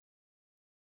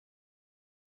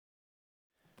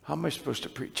How am I supposed to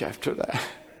preach after that?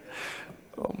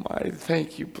 Oh my,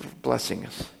 thank you for blessing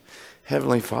us.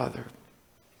 Heavenly Father,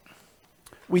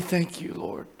 we thank you,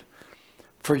 Lord,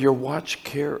 for your watch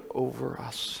care over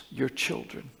us, your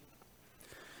children.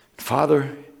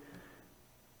 Father,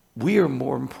 we are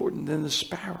more important than the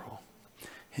sparrow.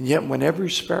 And yet when every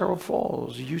sparrow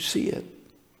falls, you see it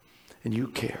and you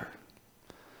care.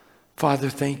 Father,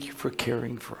 thank you for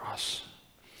caring for us.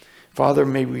 Father,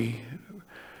 may we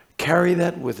carry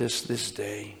that with us this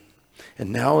day.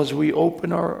 And now as we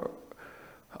open our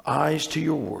eyes to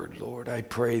your word, Lord, I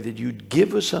pray that you'd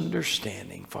give us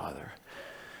understanding, Father,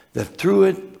 that through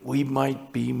it we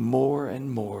might be more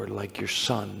and more like your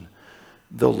Son,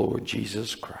 the Lord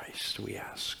Jesus Christ, we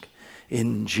ask.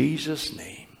 In Jesus'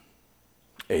 name,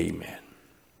 amen.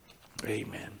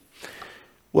 Amen.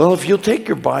 Well, if you'll take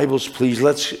your Bibles, please,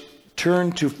 let's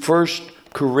turn to 1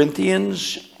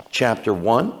 Corinthians chapter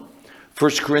 1.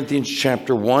 1 Corinthians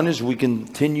chapter 1 as we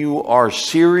continue our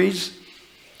series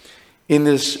in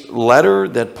this letter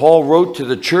that Paul wrote to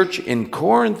the church in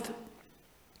Corinth.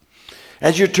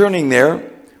 As you're turning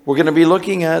there, we're going to be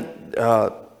looking at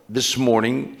this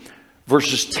morning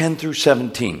verses 10 through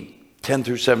 17. 10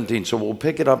 through 17. So we'll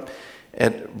pick it up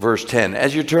at verse 10.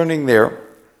 As you're turning there,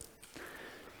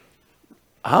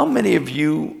 how many of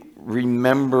you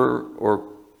remember or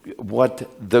what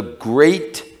the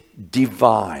Great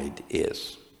Divide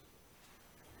is?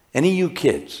 Any of you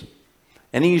kids?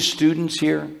 Any of you students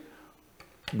here?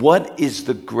 What is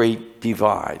the Great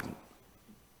Divide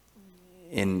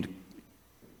in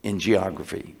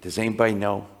geography? Does anybody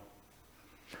know?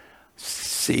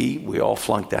 See, we all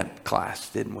flunked that class,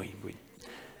 didn't we?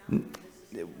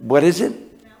 What is it?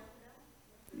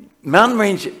 Mountain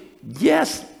range.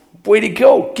 Yes. Way to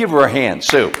go. Give her a hand,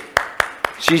 Sue.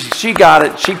 She got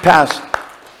it. She passed.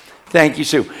 Thank you,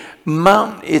 Sue.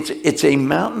 It's a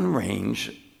mountain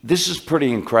range. This is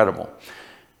pretty incredible.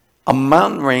 A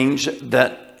mountain range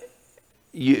that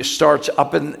starts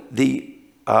up in the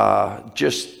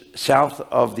just south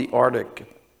of the Arctic,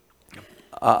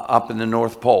 up in the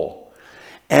North Pole.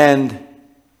 And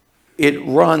it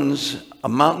runs, a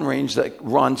mountain range that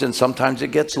runs, and sometimes it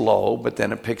gets low, but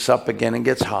then it picks up again and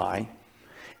gets high.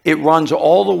 It runs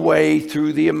all the way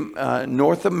through the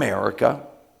North America,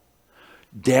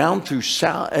 down through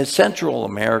Central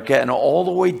America, and all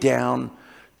the way down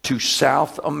to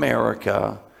South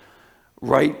America,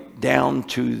 right down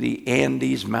to the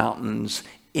Andes Mountains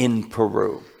in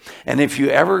Peru. And if you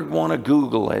ever want to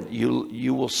Google it,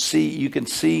 you can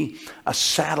see a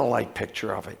satellite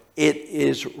picture of it. It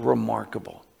is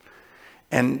remarkable.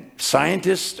 And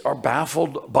scientists are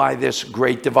baffled by this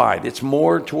Great Divide. It's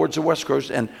more towards the West Coast,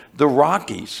 and the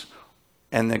Rockies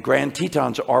and the Grand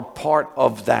Tetons are part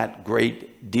of that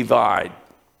Great Divide.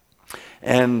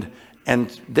 And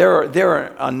there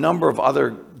are a number of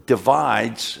other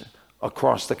divides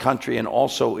across the country and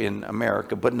also in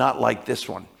America, but not like this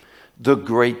one, the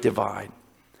Great Divide.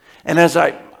 And as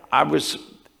I was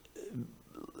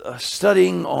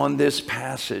studying on this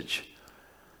passage,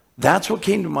 that's what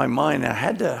came to my mind. I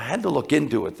had to look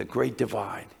into it, the Great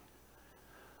Divide.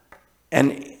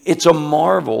 And it's a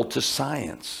marvel to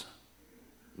science.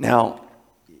 Now,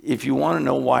 if you want to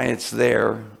know why it's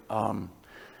there,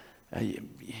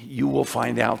 you will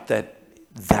find out that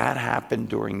happened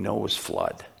during Noah's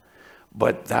flood.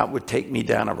 But that would take me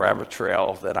down a rabbit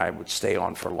trail that I would stay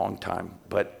on for a long time.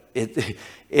 But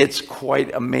it's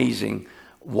quite amazing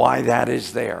why that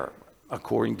is there,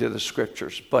 according to the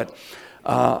scriptures. But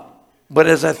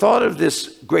as I thought of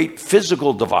this great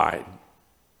physical divide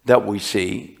that we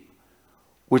see,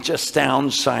 which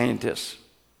astounds scientists,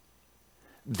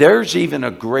 there's even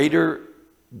a greater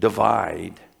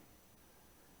divide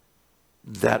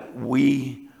that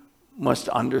we must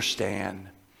understand.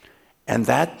 And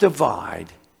that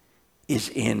divide is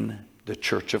in the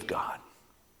church of God.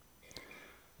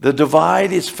 The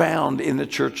divide is found in the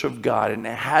church of God, and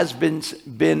it has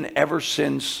been ever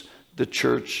since the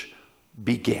church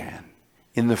began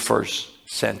in the first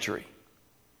century.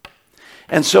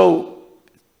 And so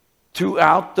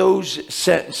throughout those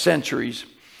centuries,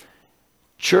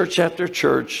 church after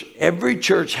church, every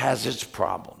church has its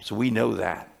problems. We know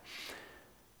that.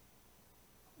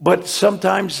 But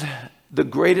sometimes the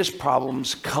greatest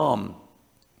problems come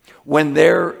when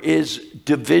there is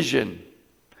division,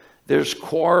 there's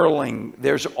quarreling,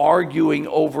 there's arguing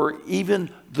over even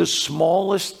the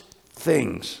smallest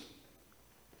things.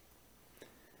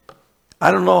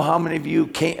 I don't know how many of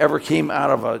you ever came out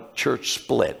of a church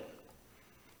split.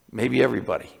 Maybe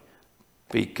everybody.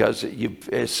 Because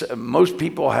most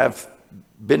people have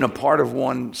been a part of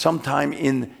one sometime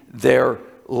in their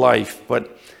life.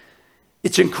 But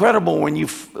It's incredible when you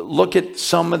look at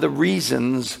some of the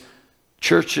reasons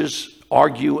churches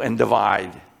argue and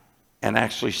divide and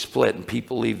actually split and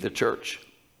people leave the church.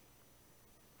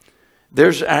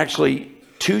 There's actually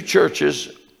 2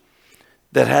 churches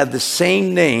that had the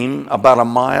same name about a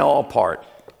mile apart.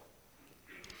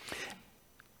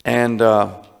 And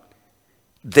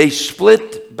they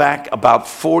split back about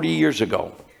 40 years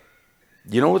ago.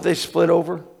 You know what they split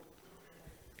over?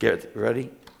 Get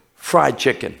ready? Fried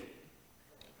chicken.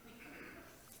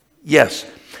 Yes,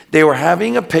 they were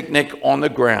having a picnic on the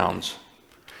grounds,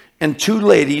 and 2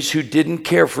 ladies who didn't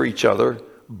care for each other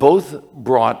both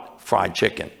brought fried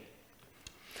chicken.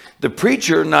 The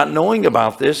preacher, not knowing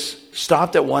about this,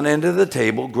 stopped at one end of the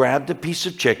table, grabbed a piece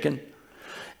of chicken,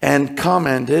 and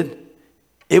commented,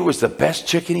 it was the best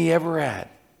chicken he ever had.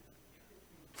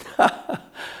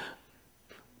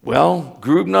 Well,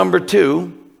 group number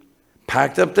 2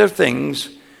 packed up their things,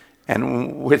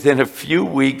 and within a few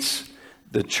weeks,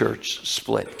 the church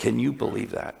split. Can you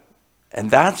believe that? And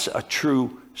that's a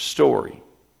true story.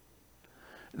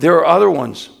 There are other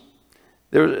ones.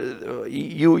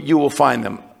 You will find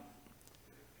them.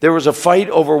 There was a fight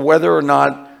over whether or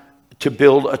not to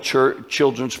build a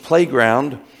children's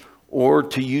playground or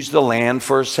to use the land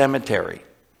for a cemetery.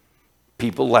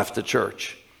 People left the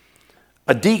church.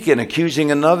 A deacon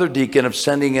accusing another deacon of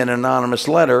sending an anonymous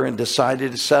letter and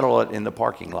decided to settle it in the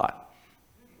parking lot.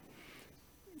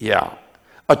 Yeah.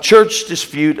 A church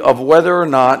dispute of whether or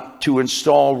not to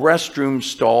install restroom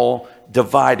stall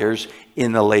dividers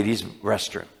in the ladies'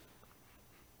 restroom.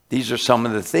 These are some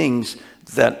of the things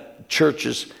that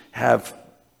churches have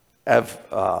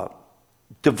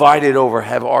divided over,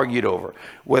 have argued over.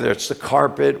 Whether it's the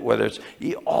carpet, whether it's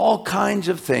all kinds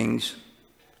of things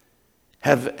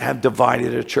have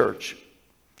divided a church.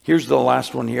 Here's the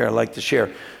last one here I'd like to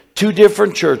share. 2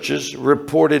 different churches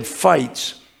reported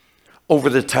fights over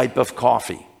the type of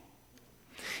coffee.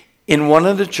 In one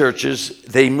of the churches,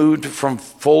 they moved from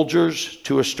Folgers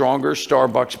to a stronger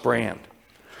Starbucks brand.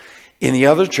 In the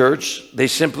other church, they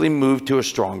simply moved to a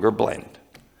stronger blend.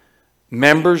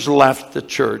 Members left the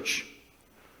church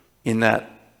in that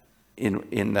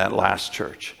last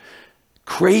church.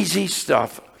 Crazy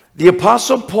stuff. The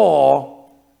Apostle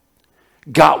Paul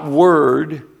got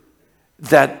word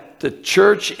that the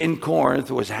church in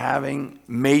Corinth was having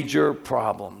major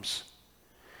problems.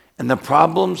 And the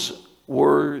problems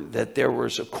were that there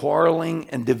was a quarreling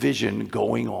and division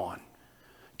going on.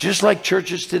 Just like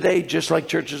churches today, just like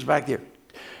churches back there.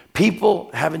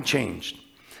 People haven't changed.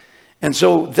 And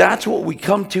so that's what we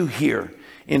come to here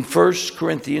in 1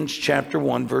 Corinthians chapter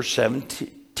 1, verse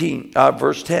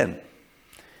 10.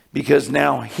 Because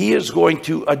now he is going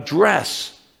to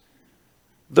address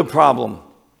the problem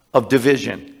of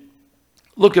division.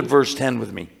 Look at verse 10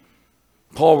 with me.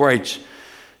 Paul writes,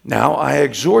 "Now I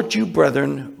exhort you,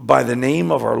 brethren, by the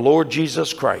name of our Lord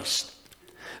Jesus Christ,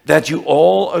 that you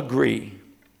all agree,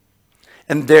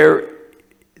 and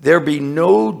there be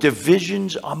no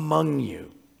divisions among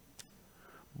you,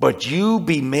 but you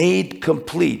be made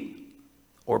complete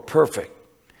or perfect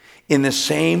in the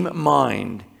same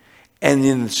mind and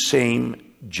in the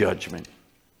same judgment."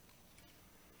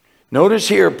 Notice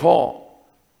here, Paul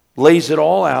lays it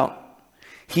all out.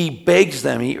 He begs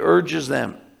them, he urges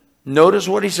them. Notice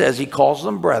what he says. He calls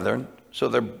them brethren, so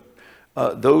they're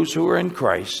those who are in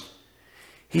Christ.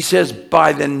 He says,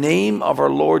 by the name of our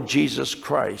Lord Jesus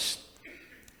Christ.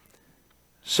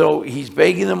 So he's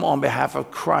begging them on behalf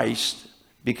of Christ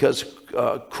because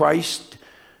Christ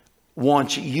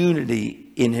wants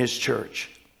unity in his church.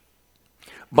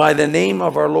 By the name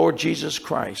of our Lord Jesus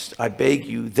Christ, I beg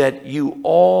you that you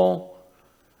all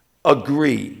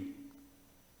agree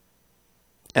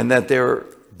and that there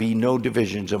be no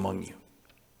divisions among you.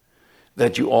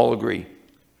 That you all agree.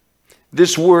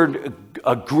 This word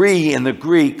agree in the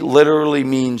Greek literally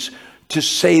means to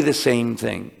say the same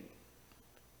thing.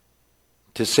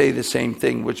 To say the same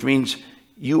thing, which means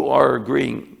you are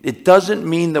agreeing. It doesn't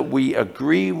mean that we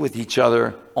agree with each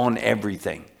other on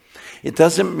everything. It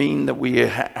doesn't mean that we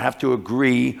have to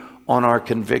agree on our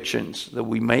convictions, that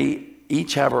we may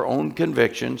each have our own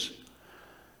convictions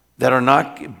that are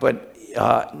not, but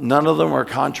none of them are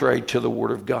contrary to the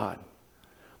Word of God.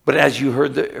 But as you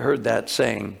heard that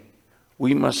saying,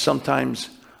 we must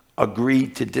sometimes agree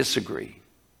to disagree.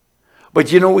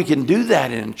 But you know, we can do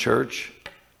that in church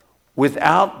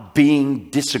without being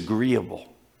disagreeable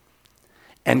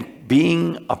and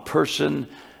being a person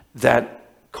that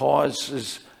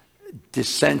causes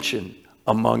dissension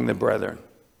among the brethren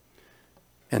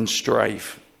and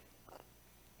strife.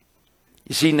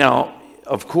 You see, now,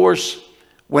 of course,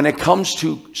 when it comes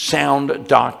to sound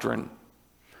doctrine,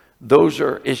 Those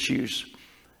are issues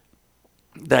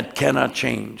that cannot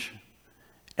change.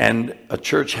 And a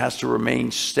church has to remain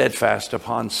steadfast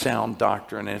upon sound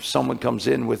doctrine. And if someone comes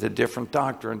in with a different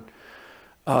doctrine,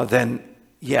 then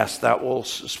yes, that will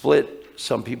split.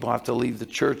 Some people have to leave the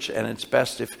church, and it's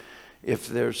best if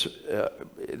there's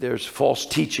false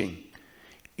teaching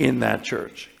in that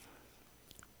church.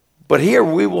 But here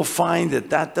we will find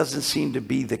that doesn't seem to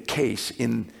be the case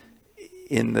in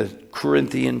the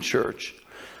Corinthian church.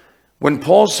 When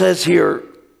Paul says here,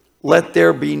 let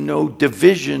there be no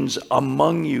divisions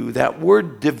among you, that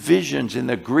word divisions in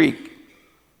the Greek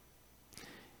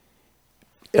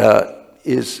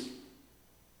is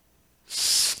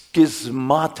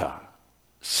schismata.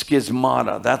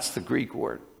 Schismata, that's the Greek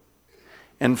word.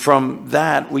 And from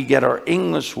that we get our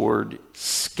English word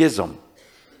schism.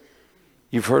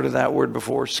 You've heard of that word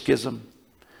before, schism?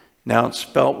 Now it's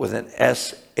spelt with an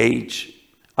S-C-H-I-S-M,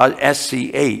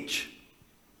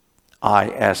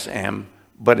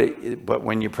 but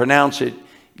when you pronounce it,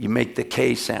 you make the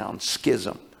K sound,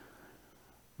 schism.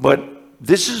 But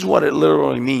this is what it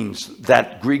literally means,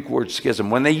 that Greek word schism.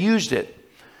 When they used it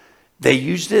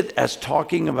as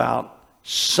talking about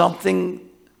something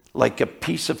like a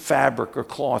piece of fabric or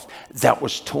cloth that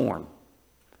was torn,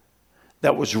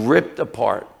 that was ripped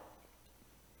apart.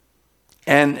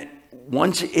 And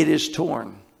once it is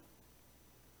torn,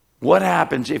 what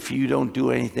happens if you don't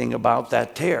do anything about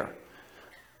that tear?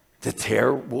 The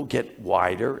tear will get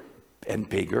wider and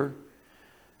bigger.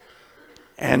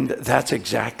 And that's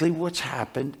exactly what's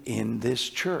happened in this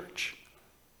church.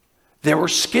 There were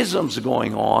schisms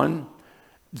going on.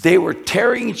 They were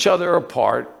tearing each other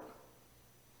apart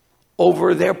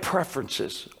over their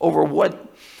preferences, over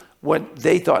what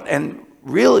they thought. And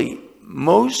really,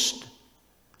 most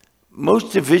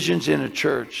divisions in a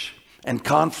church and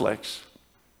conflicts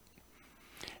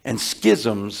and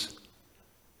schisms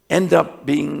end up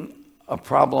being a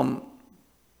problem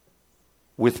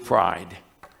with pride.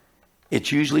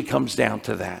 It usually comes down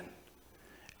to that.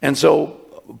 And so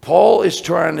Paul is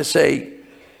trying to say,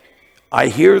 I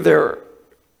hear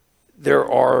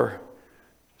there are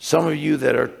some of you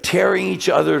that are tearing each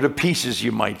other to pieces,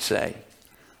 you might say,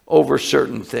 over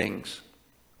certain things.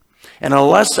 And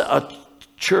unless a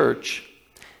church,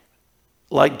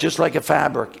 just like a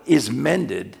fabric, is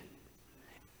mended,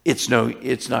 it's not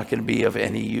going to be of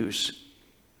any use.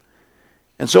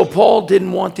 And so Paul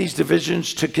didn't want these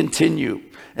divisions to continue.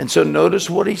 And so notice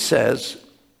what he says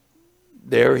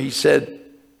there. He said,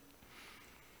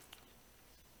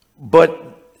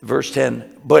 verse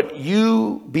 10, but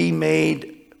you be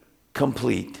made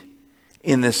complete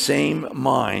in the same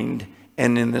mind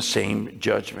and in the same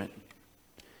judgment.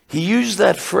 He used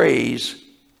that phrase,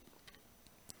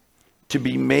 to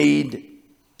be made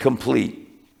complete.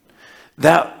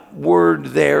 That word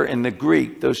there in the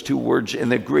Greek, those two words in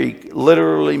the Greek,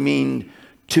 literally mean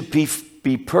to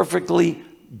be perfectly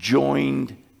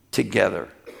joined together.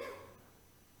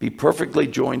 Be perfectly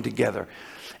joined together.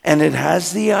 And it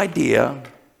has the idea,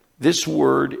 this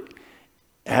word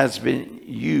has been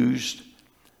used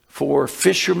for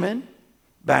fishermen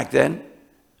back then,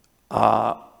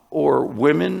 or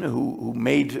women who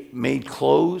made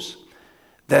clothes,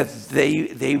 that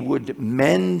they would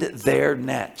mend their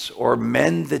nets or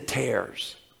mend the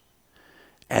tears.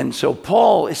 And so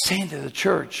Paul is saying to the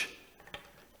church,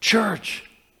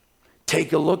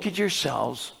 take a look at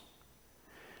yourselves,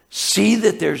 see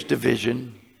that there's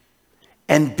division,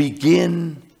 and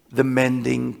begin the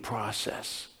mending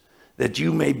process, that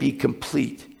you may be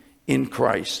complete in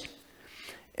Christ.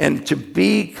 And to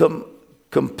be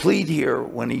complete here,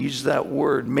 when he uses that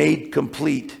word, made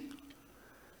complete,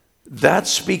 that's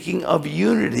speaking of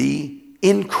unity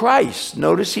in Christ.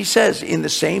 Notice he says, in the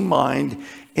same mind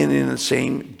and in the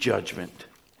same judgment.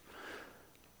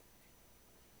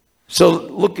 So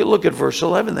look at verse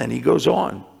 11 then. He goes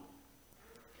on.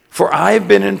 For I have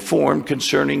been informed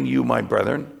concerning you, my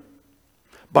brethren,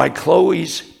 by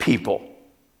Chloe's people,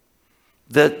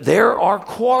 that there are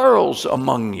quarrels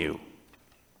among you.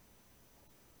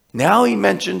 Now he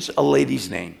mentions a lady's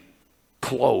name,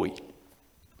 Chloe.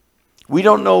 We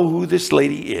don't know who this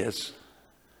lady is,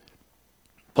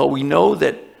 but we know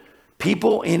that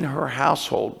people in her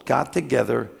household got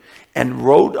together and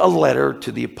wrote a letter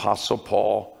to the Apostle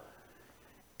Paul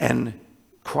and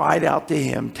cried out to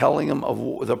him, telling him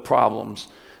of the problems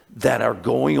that are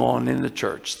going on in the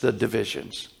church, the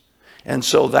divisions. And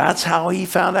so that's how he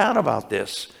found out about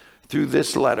this, through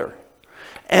this letter.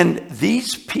 And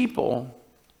these people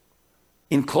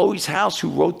in Chloe's house who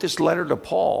wrote this letter to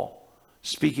Paul,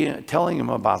 telling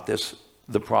him about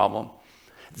the problem,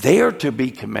 they are to be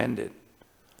commended.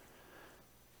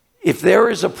 If there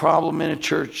is a problem in a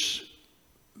church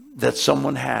that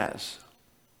someone has,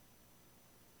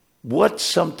 what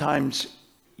sometimes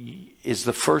is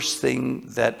the first thing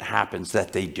that happens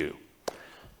that they do?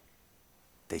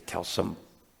 They tell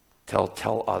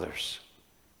others.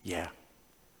 Yeah.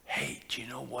 Hey, do you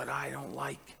know what I don't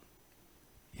like?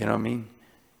 You know what I mean?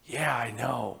 Yeah, I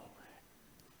know.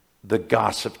 The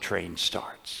gossip train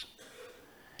starts.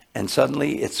 And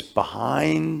suddenly it's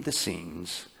behind the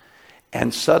scenes.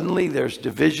 And suddenly there's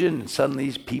division, and suddenly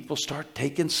these people start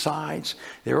taking sides.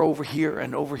 They're over here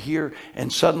and over here,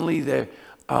 and suddenly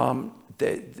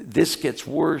this gets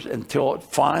worse until it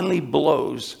finally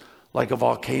blows like a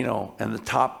volcano, and the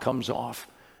top comes off.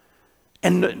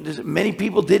 And many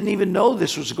people didn't even know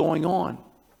this was going on.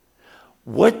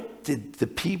 What did the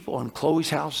people in Chloe's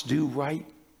house do right?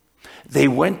 They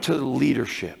went to the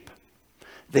leadership.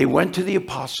 They went to the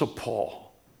Apostle Paul.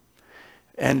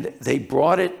 And they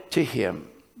brought it to him,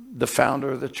 the founder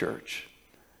of the church.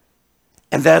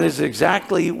 And that is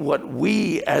exactly what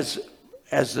we as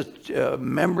the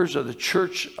members of the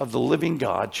Church of the Living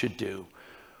God should do.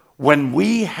 When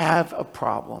we have a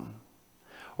problem,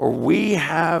 or we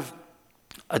have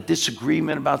a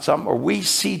disagreement about something, or we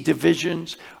see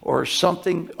divisions or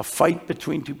something, a fight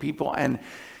between two people, and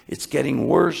it's getting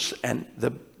worse, and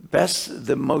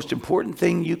the most important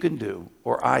thing you can do,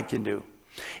 or I can do,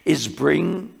 is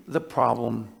bring the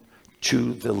problem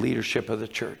to the leadership of the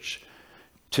church,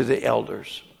 to the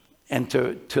elders, and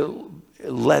to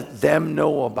let them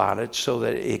know about it so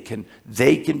that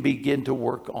they can begin to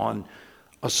work on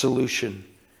a solution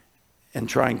and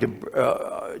trying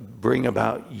to bring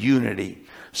about unity.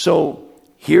 So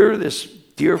here these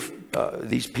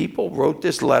people wrote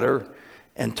this letter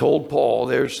and told Paul,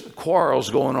 there's quarrels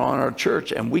going on in our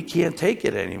church and we can't take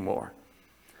it anymore.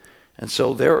 And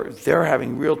so they're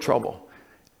having real trouble.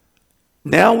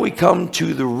 Now we come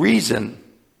to the reason,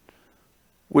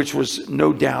 which was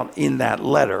no doubt in that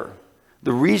letter,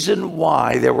 the reason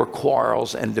why there were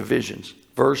quarrels and divisions.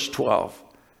 Verse 12.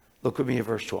 Look at me at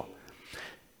verse 12.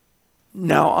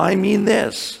 Now I mean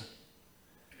this,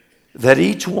 that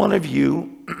each one of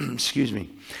you,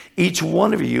 each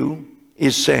one of you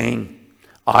is saying,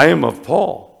 I am of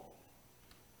Paul,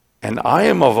 and I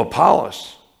am of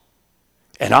Apollos,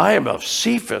 and I am of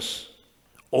Cephas.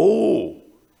 Oh,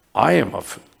 I am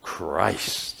of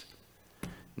Christ.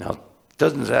 Now,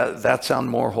 doesn't that sound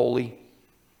more holy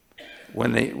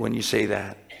when you say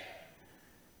that?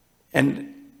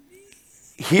 And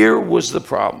here was the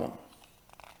problem.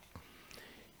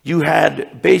 You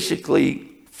had basically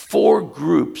 4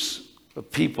 groups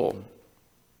of people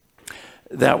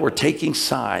that were taking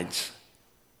sides,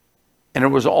 and it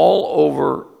was all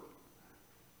over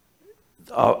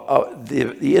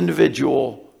the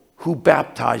individual who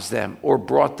baptized them or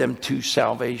brought them to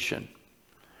salvation.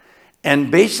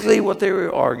 And basically what they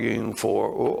were arguing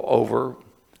over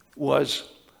was,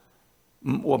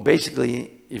 well,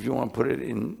 basically, if you want to put it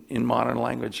in modern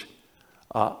language,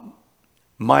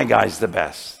 my guy's the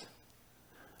best.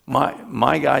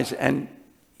 My guy's, and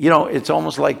it's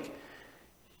almost like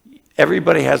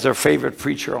everybody has their favorite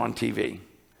preacher on TV.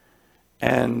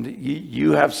 And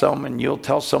you have some, and you'll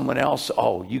tell someone else,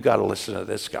 oh, you got to listen to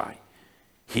this guy.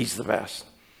 He's the best.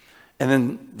 And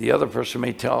then the other person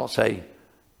may say,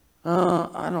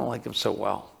 I don't like him so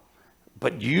well.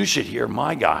 But you should hear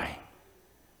my guy,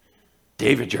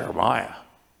 David Jeremiah.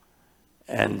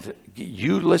 And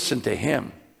you listen to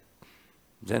him.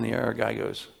 Then the other guy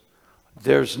goes,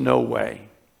 there's no way.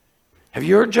 Have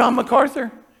you heard John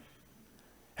MacArthur?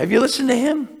 Have you listened to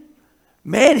him?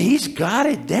 Man, he's got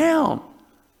it down.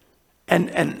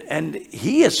 And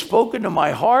he has spoken to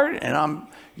my heart, and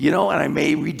and I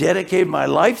may rededicate my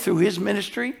life through his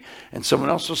ministry. And someone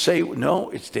else will say, no,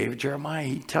 it's David Jeremiah.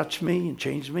 He touched me and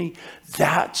changed me.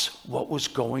 That's what was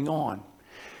going on.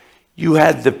 You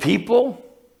had the people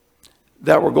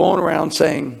that were going around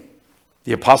saying,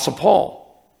 the Apostle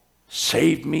Paul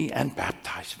saved me and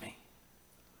baptized me.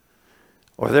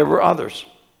 Or there were others.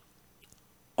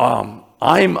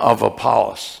 I'm of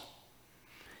Apollos.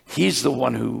 He's the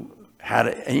one who had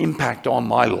an impact on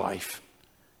my life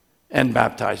and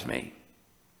baptized me.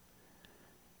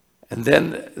 And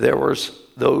then there was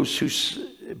those who,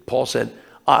 Paul said,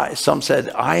 some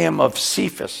said, I am of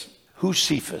Cephas. Who's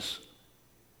Cephas?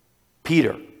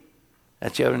 Peter.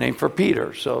 That's the other name for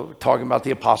Peter. So talking about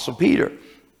the Apostle Peter.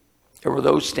 There were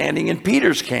those standing in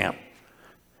Peter's camp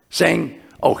saying,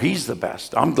 oh, he's the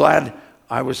best. I'm glad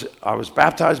I was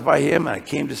baptized by him and I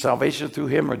came to salvation through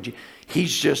him. Or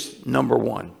he's just number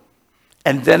one.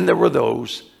 And then there were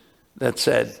those that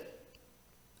said,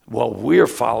 well, we're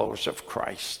followers of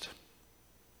Christ.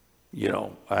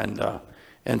 And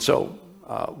And so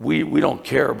we don't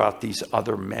care about these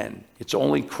other men. It's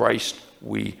only Christ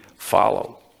we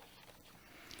follow.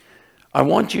 I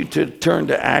want you to turn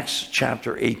to Acts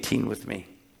chapter 18 with me.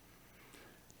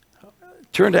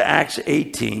 Turn to Acts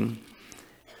 18,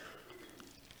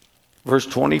 verse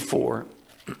 24.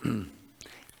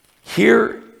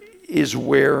 Here is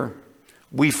where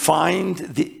we find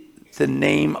the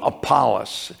name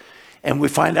Apollos, and we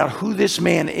find out who this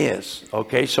man is.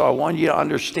 Okay, so I want you to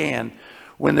understand,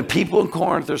 when the people in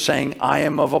Corinth are saying, I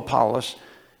am of Apollos,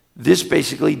 this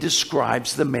basically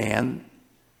describes the man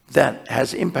that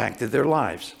has impacted their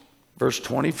lives. Verse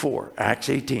 24, Acts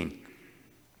 18.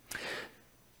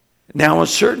 Now a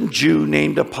certain Jew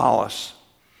named Apollos,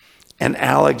 an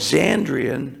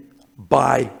Alexandrian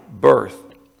by birth.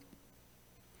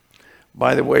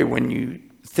 By the way, when you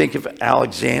think of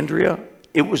Alexandria,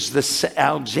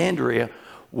 Alexandria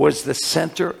was the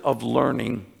center of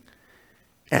learning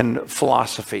and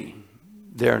philosophy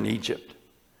there in Egypt.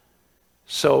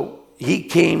 So he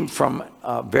came from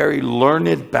a very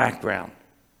learned background.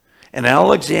 An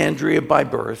Alexandria by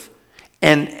birth,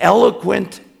 an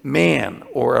eloquent man,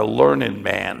 or a learned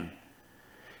man,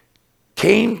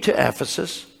 came to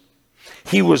Ephesus.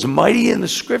 He was mighty in the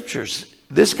scriptures.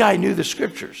 This guy knew the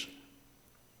scriptures.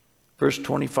 Verse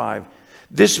 25.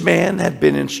 This man had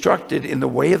been instructed in the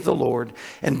way of the Lord,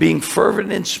 and being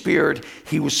fervent in spirit,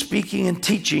 he was speaking and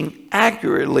teaching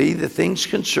accurately the things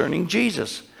concerning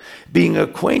Jesus, being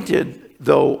acquainted,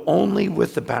 though only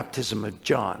with the baptism of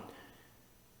John.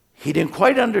 He didn't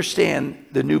quite understand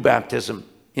the new baptism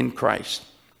in Christ.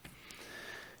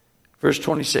 Verse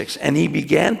 26, and he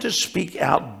began to speak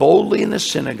out boldly in the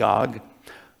synagogue,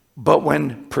 but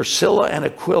when Priscilla and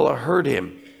Aquila heard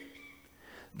him,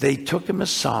 they took him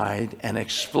aside and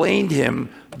explained him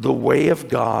the way of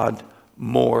God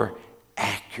more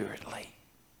accurately.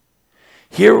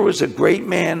 Here was a great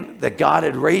man that God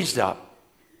had raised up,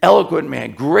 eloquent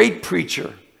man, great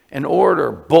preacher, an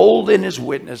orator, bold in his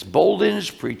witness, bold in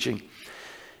his preaching,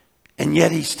 and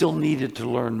yet he still needed to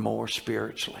learn more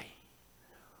spiritually,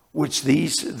 which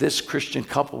this Christian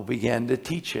couple began to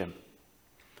teach him,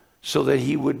 so that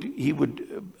he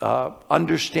would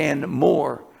understand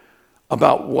more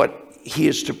about what he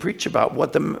is to preach about,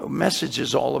 what the message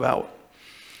is all about.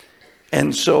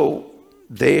 And so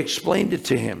they explained it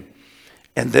to him.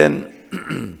 And then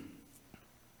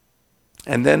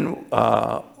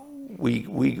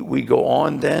we go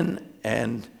on then,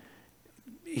 and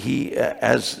he,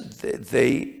 as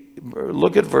they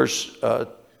look at verse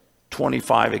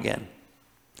 25 again.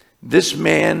 This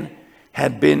man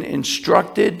had been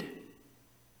instructed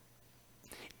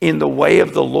in the way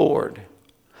of the Lord,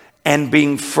 and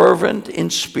being fervent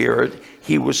in spirit,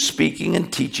 he was speaking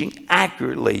and teaching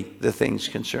accurately the things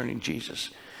concerning Jesus.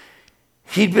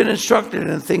 He'd been instructed in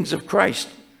the things of Christ.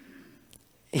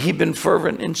 He'd been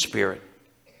fervent in spirit.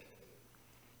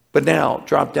 But now,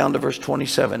 drop down to verse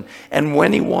 27. And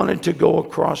when he wanted to go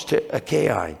across to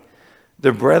Achaia,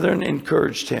 the brethren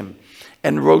encouraged him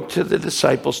and wrote to the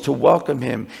disciples to welcome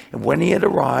him. And when he had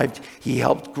arrived, he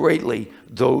helped greatly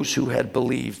those who had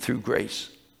believed through grace.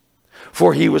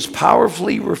 For he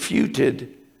powerfully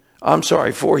refuted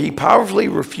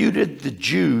the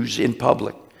Jews in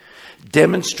public,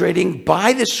 demonstrating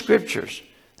by the scriptures.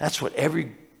 That's what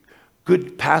every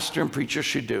good pastor and preacher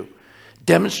should do.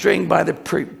 Demonstrating by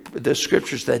the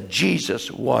scriptures that Jesus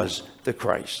was the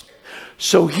Christ.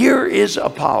 So here is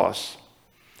Apollos.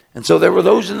 And so there were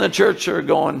those in the church that are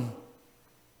going,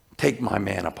 take my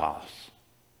man Apollos.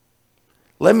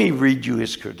 Let me read you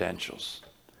his credentials.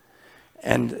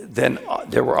 And then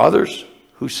there were others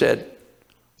who said,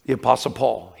 the Apostle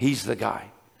Paul, he's the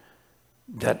guy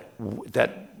that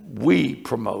we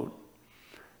promote.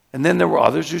 And then there were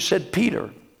others who said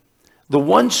Peter. The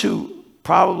ones who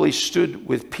probably stood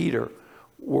with Peter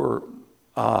were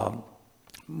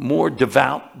more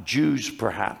devout Jews,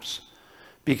 perhaps,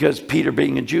 because Peter,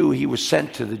 being a Jew, he was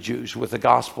sent to the Jews with a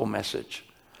gospel message.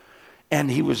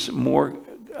 And he was more,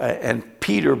 and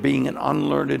Peter, being an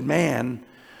unlearned man,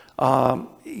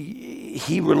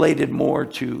 he related more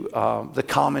to the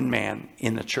common man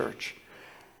in the church,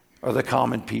 or the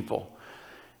common people.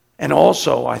 And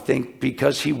also, I think,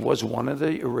 because he was one of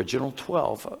the original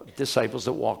 12 disciples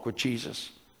that walked with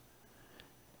Jesus.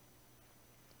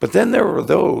 But then there were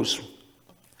those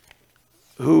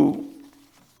who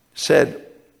said,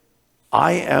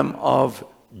 I am of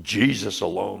Jesus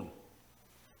alone.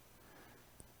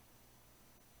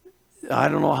 I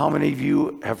don't know how many of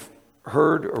you have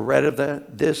heard or read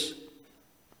of this.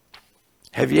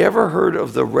 Have you ever heard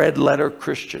of the red letter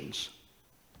Christians?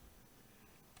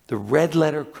 The red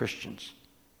letter Christians.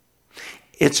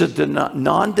 It's a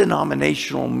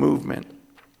non-denominational movement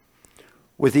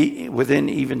within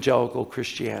evangelical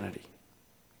Christianity.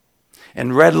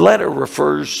 And red letter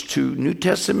refers to New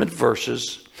Testament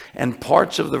verses and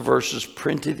parts of the verses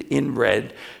printed in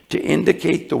red to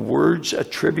indicate the words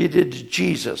attributed to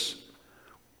Jesus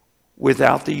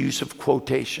without the use of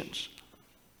quotations.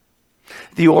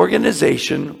 The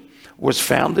organization was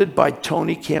founded by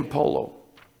Tony Campolo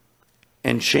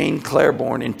and Shane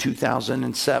Claiborne in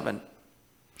 2007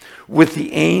 with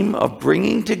the aim of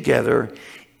bringing together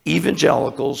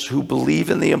evangelicals who believe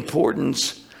in the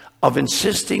importance of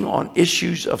insisting on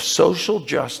issues of social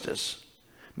justice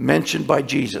mentioned by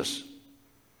Jesus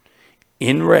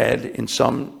in red in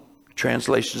some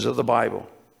translations of the Bible.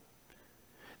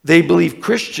 They believe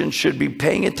Christians should be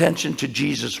paying attention to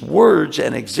Jesus' words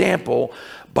and example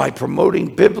by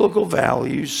promoting biblical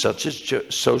values such as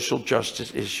social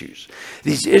justice issues.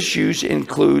 These issues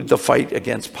include the fight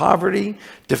against poverty,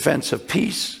 defense of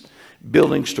peace,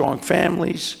 building strong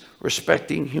families,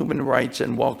 respecting human rights,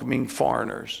 and welcoming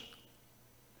foreigners.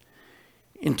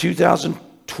 In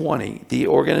 2020, the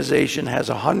organization has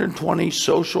 120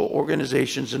 social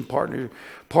organizations and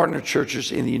partner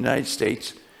churches in the United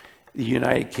States, the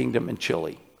United Kingdom, and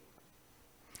Chile.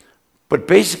 But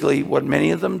basically, what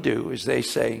many of them do is they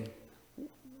say,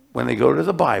 when they go to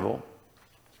the Bible,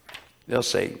 they'll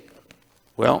say,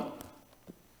 well,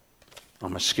 I'm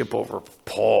going to skip over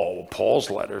Paul's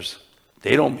letters.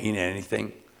 They don't mean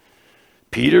anything.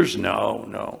 Peter's,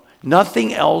 no.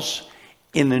 Nothing else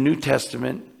in the New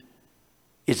Testament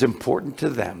is important to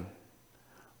them,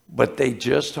 but they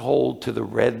just hold to the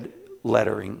red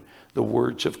lettering, the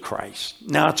words of Christ.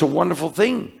 Now, it's a wonderful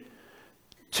thing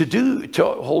to do, to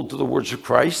hold to the words of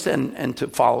Christ and to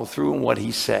follow through on what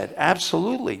he said.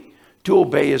 Absolutely. To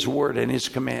obey his word and his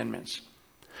commandments.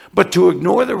 But to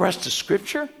ignore the rest of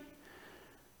Scripture,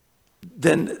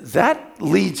 then that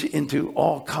leads into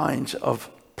all kinds of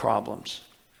problems.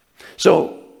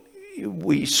 So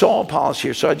we saw Apollos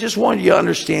here. So I just wanted you to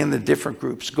understand the different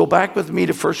groups. Go back with me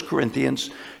to 1 Corinthians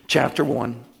chapter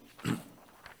 1.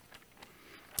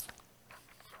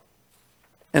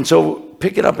 And so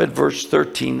pick it up at verse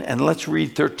 13, and let's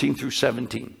read 13 through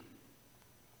 17.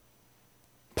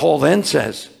 Paul then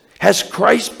says, has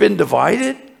Christ been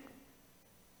divided?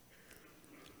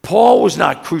 Paul was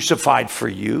not crucified for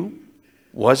you,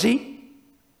 was he?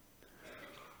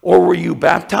 Or were you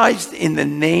baptized in the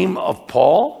name of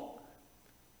Paul?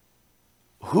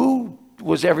 Who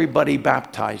was everybody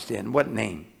baptized in? What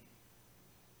name?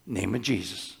 Name of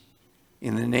Jesus.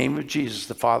 In the name of Jesus,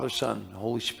 the Father, Son,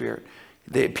 Holy Spirit.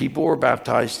 The people were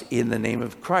baptized in the name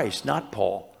of Christ, not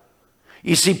Paul.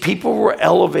 You see, people were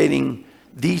elevating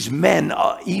these men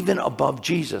even above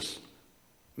Jesus,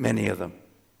 many of them.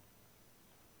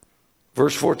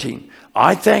 Verse 14,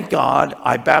 I thank God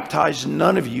I baptized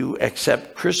none of you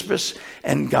except Crispus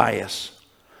and Gaius,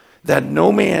 that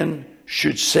no man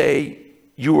should say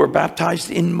you were baptized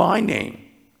in my name.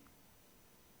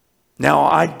 Now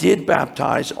I did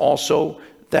baptize also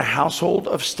the household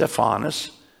of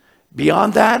Stephanas.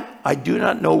 Beyond that, I do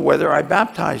not know whether I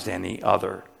baptized any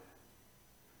other.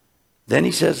 Then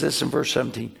he says this in verse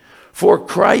 17, for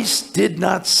Christ did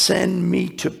not send me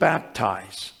to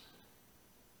baptize,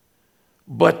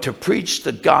 but to preach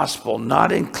the gospel,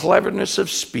 not in cleverness of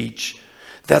speech,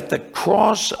 that the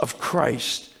cross of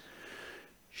Christ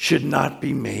should not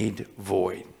be made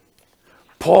void.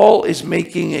 Paul is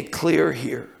making it clear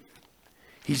here.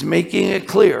 He's making it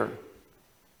clear.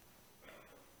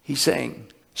 He's saying,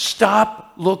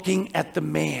 stop looking at the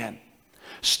man.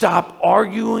 Stop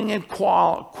arguing and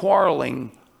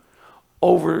quarreling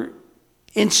over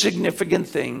insignificant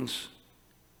things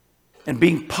and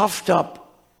being puffed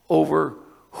up over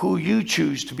who you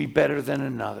choose to be better than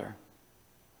another.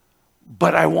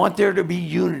 But I want there to be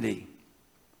unity.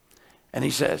 And he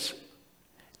says,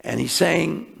 and he's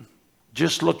saying,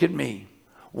 just look at me.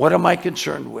 What am I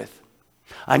concerned with?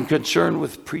 I'm concerned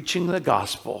with preaching the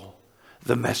gospel,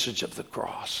 the message of the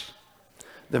cross.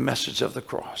 The message of the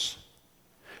cross.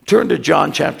 Turn to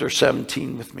John chapter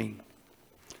 17 with me.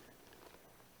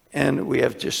 And we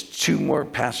have just two more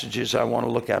passages I want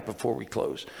to look at before we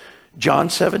close. John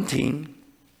 17,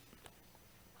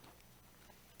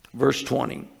 verse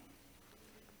 20.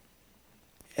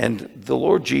 And the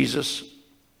Lord Jesus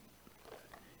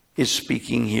is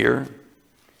speaking here.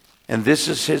 And this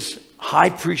is his high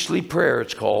priestly prayer,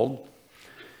 it's called.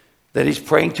 That he's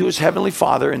praying to his heavenly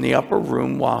Father in the upper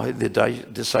room while the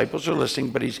disciples are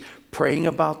listening, but he's praying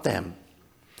about them.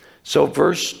 So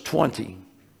verse 20,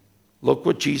 look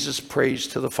what Jesus prays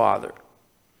to the Father.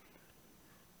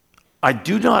 I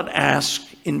do not ask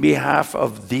in behalf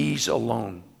of these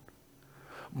alone,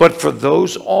 but for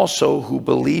those also who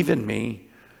believe in me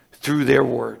through their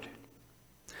word.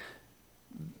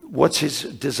 What's his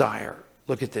desire?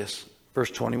 Look at this,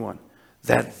 verse 21.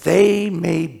 That they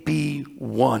may be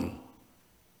one,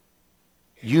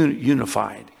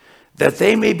 unified. That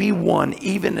they may be one,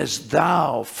 even as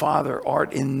thou, Father,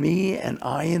 art in me and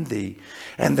I in thee.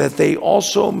 And that they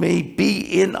also may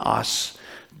be in us,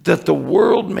 that the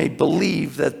world may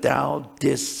believe that thou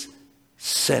didst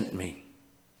send me.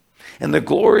 And the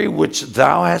glory which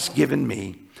thou hast given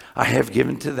me, I have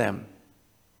given to them.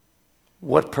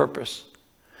 What purpose?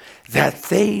 That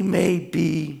they may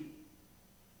be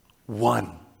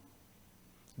one,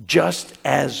 just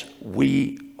as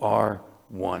we are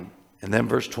one. And then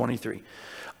verse 23.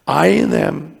 I and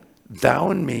them, thou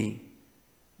and me,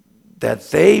 that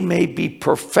they may be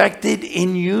perfected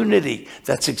in unity.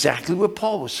 That's exactly what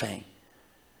Paul was saying.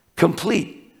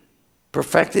 Complete,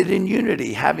 perfected in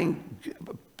unity, having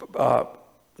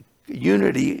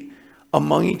unity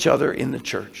among each other in the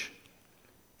church.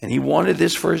 And he wanted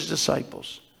this for his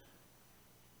disciples.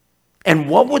 And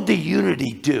what would the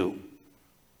unity do?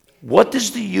 What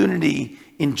does the unity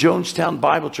in Jonestown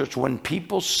Bible Church, when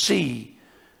people see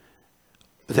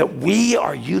that we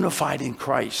are unified in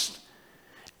Christ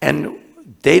and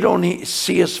they don't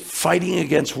see us fighting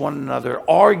against one another,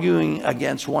 arguing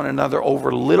against one another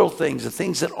over little things, the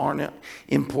things that aren't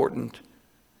important,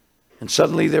 and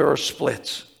suddenly there are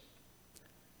splits.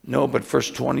 No, but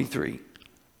verse 23.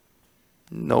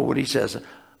 Know what he says.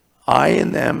 I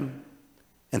and them,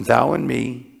 and thou and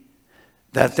me,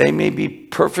 that they may be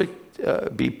perfected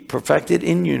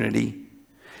in unity,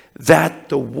 that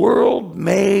the world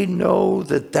may know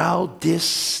that thou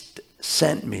didst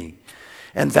send me,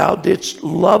 and thou didst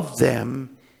love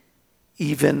them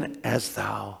even as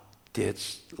thou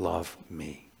didst love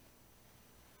me.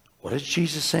 What is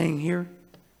Jesus saying here?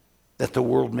 That the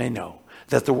world may know.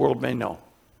 That the world may know.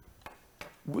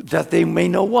 That they may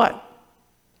know what?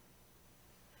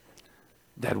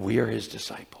 That we are his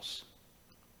disciples.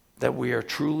 That we are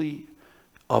truly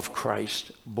of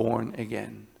Christ, born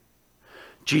again.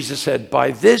 Jesus said,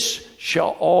 by this shall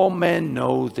all men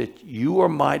know that you are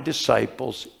my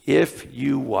disciples, if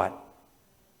you what?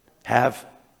 Have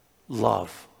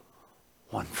love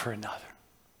one for another.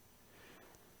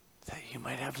 That you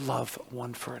might have love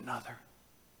one for another.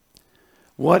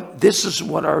 This is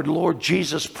what our Lord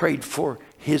Jesus prayed for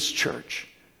his church.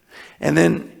 And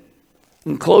then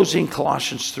in closing,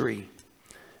 Colossians 3.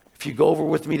 If you go over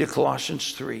with me to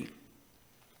Colossians 3.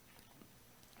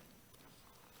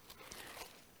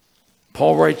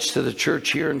 Paul writes to the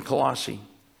church here in Colossae,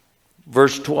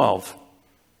 verse 12.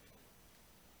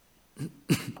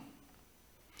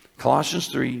 Colossians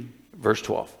 3, verse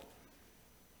 12.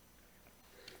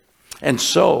 And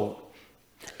so,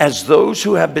 as those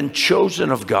who have been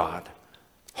chosen of God,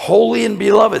 holy and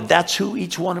beloved, that's who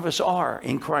each one of us are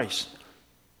in Christ.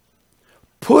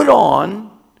 Put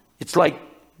on, it's like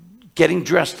getting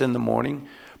dressed in the morning,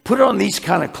 put on these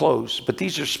kind of clothes, but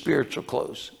these are spiritual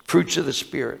clothes, fruits of the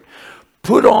Spirit.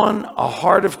 Put on a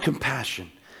heart of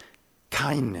compassion,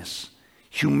 kindness,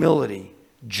 humility,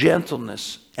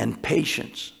 gentleness, and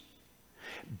patience,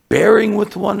 bearing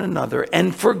with one another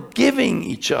and forgiving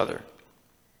each other.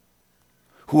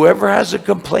 Whoever has a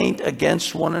complaint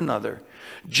against one another,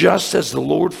 just as the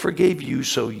Lord forgave you,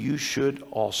 so you should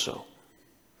also.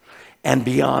 And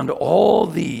beyond all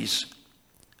these,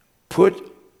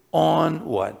 put on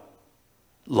what?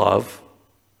 Love,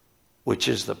 which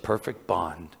is the perfect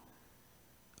bond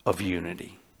of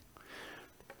unity.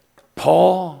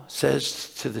 Paul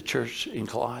says to the church in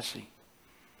Colossae,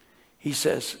 he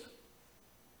says,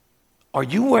 are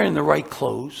you wearing the right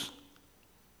clothes?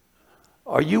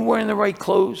 Are you wearing the right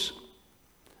clothes?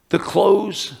 The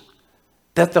clothes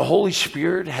that the Holy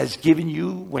Spirit has given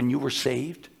you when you were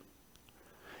saved?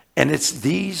 And it's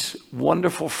these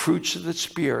wonderful fruits of the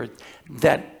Spirit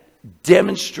that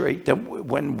demonstrate that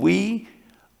when we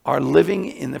are living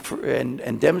in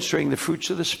and demonstrating the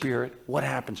fruits of the Spirit, what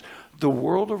happens? The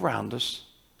world around us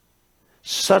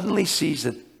suddenly sees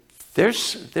that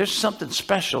there's something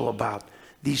special about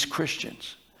these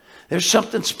Christians. There's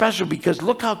something special because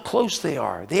look how close they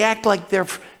are. They act like they're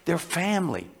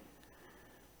family.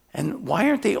 And why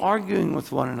aren't they arguing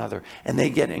with one another? And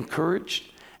they get encouraged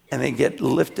and they get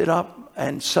lifted up,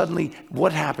 and suddenly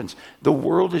what happens? The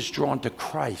world is drawn to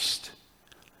Christ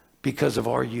because of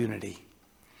our unity.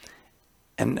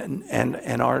 And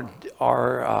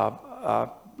our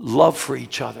love for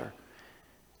each other,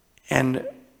 and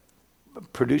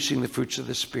producing the fruits of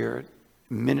the Spirit,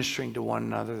 ministering to one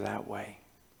another that way.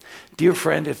 Dear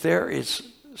friend, if there is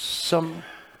someone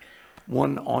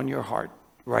on your heart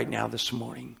right now this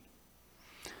morning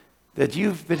that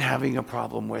you've been having a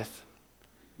problem with.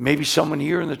 Maybe someone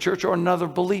here in the church or another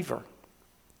believer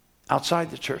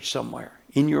outside the church somewhere,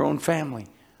 in your own family.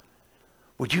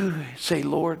 Would you say,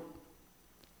 Lord,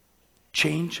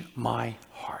 change my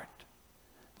heart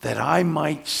that I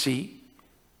might see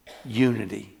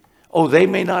unity. Oh, they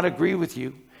may not agree with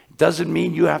you. It doesn't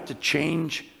mean you have to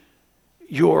change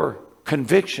your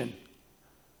conviction.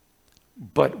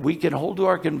 But we can hold to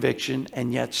our conviction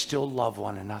and yet still love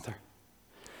one another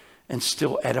and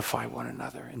still edify one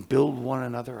another and build one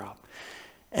another up.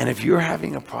 And if you're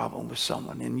having a problem with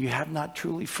someone and you have not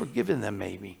truly forgiven them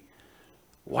maybe,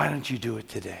 why don't you do it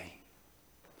today?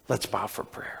 Let's bow for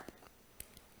prayer.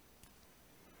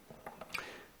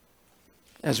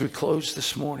 As we close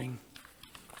this morning,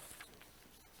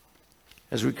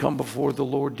 as we come before the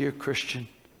Lord, dear Christian,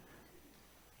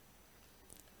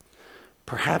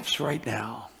 perhaps right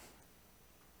now,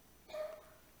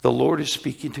 the Lord is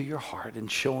speaking to your heart and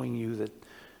showing you that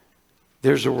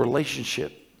there's a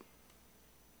relationship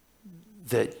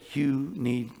that you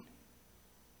need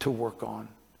to work on.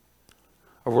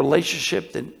 A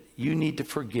relationship that you need to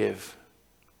forgive.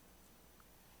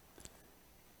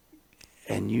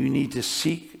 And you need to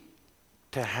seek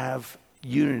to have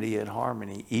unity and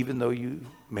harmony, even though you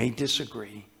may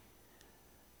disagree.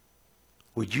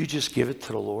 Would you just give it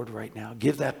to the Lord right now?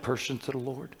 Give that person to the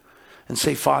Lord and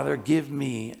say, Father, give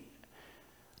me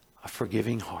a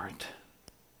forgiving heart.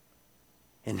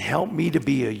 And help me to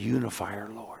be a unifier,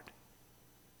 Lord.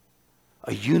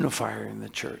 A unifier in the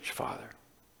church, Father.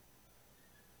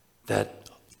 That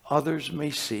others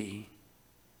may see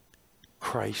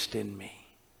Christ in me.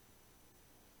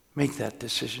 Make that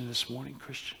decision this morning,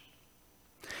 Christian.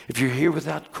 If you're here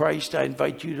without Christ, I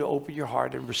invite you to open your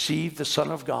heart and receive the Son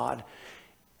of God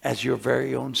as your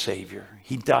very own Savior.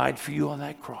 He died for you on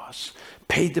that cross,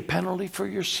 paid the penalty for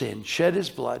your sin, shed his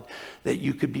blood that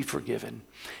you could be forgiven.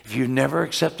 If you've never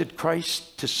accepted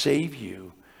Christ to save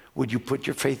you, would you put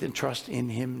your faith and trust in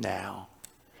him now?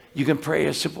 You can pray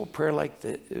a simple prayer like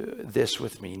this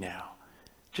with me now.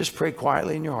 Just pray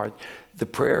quietly in your heart. The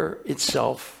prayer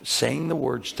itself, saying the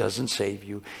words, doesn't save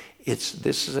you.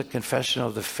 This is a confession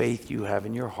of the faith you have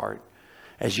in your heart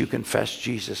as you confess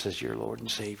Jesus as your Lord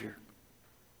and Savior.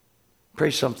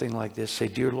 Pray something like this. Say,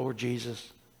 Dear Lord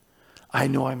Jesus, I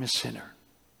know I'm a sinner.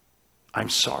 I'm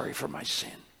sorry for my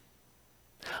sin.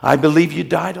 I believe you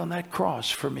died on that cross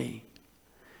for me,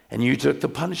 and you took the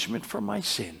punishment for my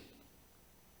sin.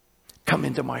 Come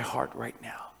into my heart right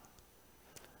now.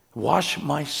 Wash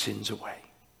my sins away.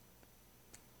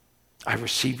 I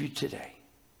receive you today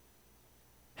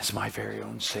as my very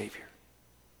own Savior.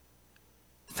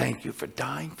 Thank you for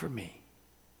dying for me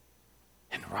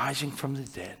and rising from the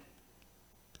dead,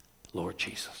 Lord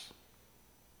Jesus.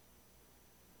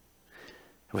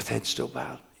 With head still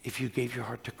bowed, if you gave your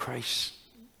heart to Christ,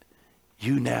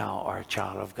 you now are a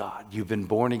child of God. You've been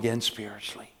born again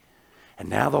spiritually. And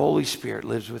now the Holy Spirit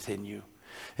lives within you.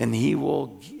 And he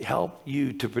will help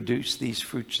you to produce these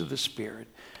fruits of the Spirit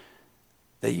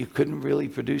that you couldn't really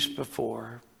produce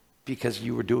before because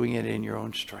you were doing it in your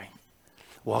own strength.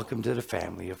 Welcome to the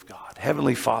family of God.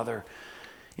 Heavenly Father,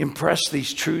 impress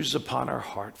these truths upon our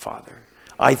heart, Father.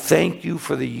 I thank you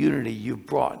for the unity you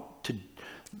brought to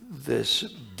this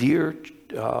dear,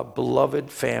 beloved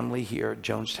family here at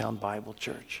Jonestown Bible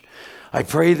Church. I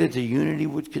pray that the unity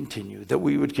would continue, that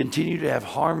we would continue to have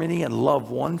harmony and love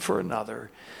one for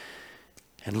another.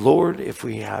 And Lord, if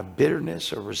we have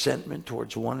bitterness or resentment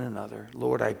towards one another,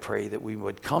 Lord, I pray that we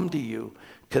would come to you,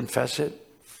 confess it,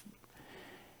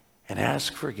 and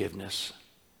ask forgiveness,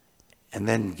 and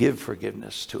then give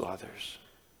forgiveness to others.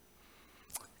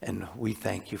 And we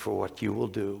thank you for what you will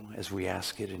do as we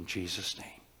ask it in Jesus'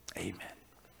 name. Amen.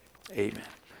 Amen.